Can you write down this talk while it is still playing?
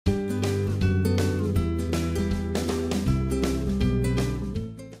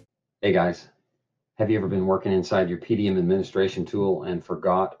Hey guys, have you ever been working inside your PDM administration tool and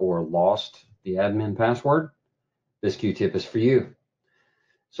forgot or lost the admin password? This Q-tip is for you.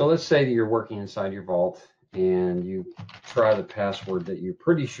 So let's say that you're working inside your vault and you try the password that you're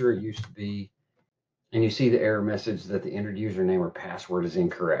pretty sure it used to be, and you see the error message that the entered username or password is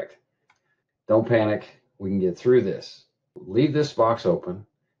incorrect. Don't panic, we can get through this. Leave this box open,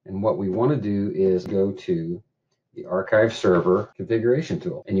 and what we want to do is go to the archive server configuration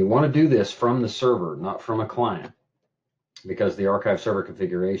tool. And you want to do this from the server, not from a client, because the archive server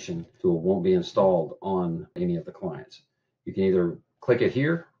configuration tool won't be installed on any of the clients. You can either click it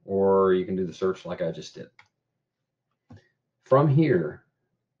here or you can do the search like I just did. From here,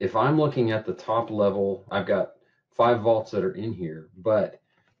 if I'm looking at the top level, I've got 5 vaults that are in here, but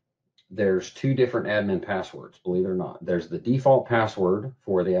there's 2 different admin passwords, believe it or not. There's the default password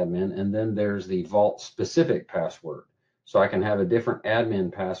for the admin, and then there's the vault specific password. So I can have a different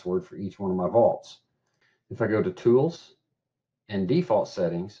admin password for each one of my vaults. If I go to Tools and Default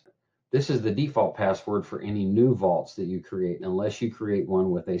Settings, this is the default password for any new vaults that you create, unless you create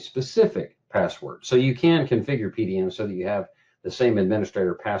one with a specific password. So you can configure PDM so that you have the same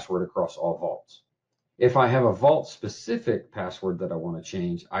administrator password across all vaults. If I have a vault specific password that I want to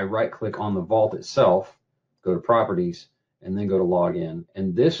change, I right click on the vault itself, go to Properties, and then go to Login.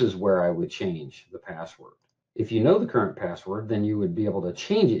 And this is where I would change the password. If you know the current password, then you would be able to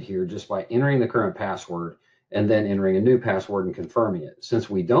change it here just by entering the current password and then entering a new password and confirming it. Since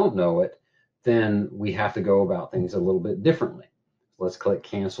we don't know it, then we have to go about things a little bit differently. Let's click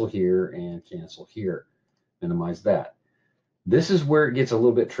Cancel here and Cancel here. Minimize that. This is where it gets a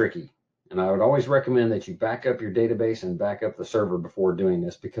little bit tricky. And I would always recommend that you back up your database and back up the server before doing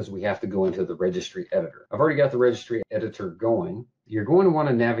this, because we have to go into the registry editor. I've already got the registry editor going. You're going to want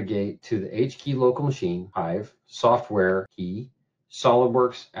to navigate to the H key local machine, Hive, software key,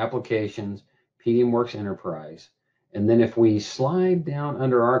 SOLIDWORKS applications, PDMWorks Enterprise. And then if we slide down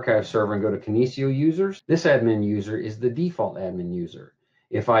under archive server and go to Kinesio users, this admin user is the default admin user.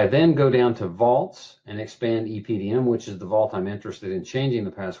 If I then go down to vaults and expand EPDM, which is the vault I'm interested in changing the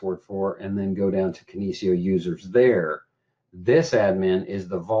password for, and then go down to Kinesio users there, this admin is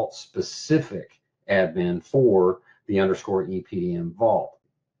the vault specific admin for the underscore EPDM vault.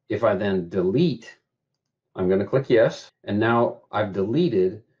 If I then delete, I'm going to click yes, and now I've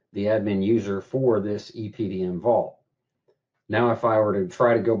deleted the admin user for this EPDM vault. Now if I were to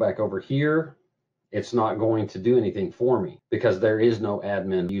try to go back over here, it's not going to do anything for me because there is no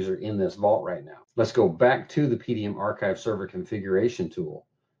admin user in this vault right now. Let's go back to the PDM archive server configuration tool.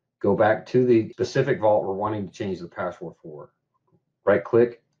 Go back to the specific vault we're wanting to change the password for. Right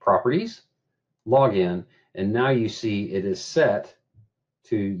click, Properties, Login, and now you see it is set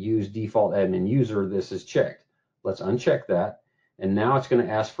to use default admin user. This is checked. Let's uncheck that. And now it's going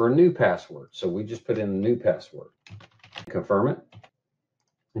to ask for a new password. So we just put in a new password. Confirm it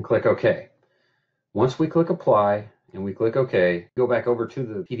and click OK. Once we click Apply and we click OK, go back over to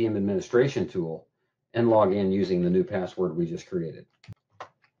the PDM administration tool and log in using the new password we just created.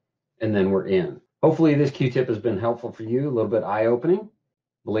 And then we're in. Hopefully this Q-tip has been helpful for you, a little bit eye-opening.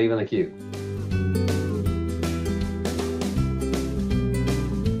 Believe in the Q.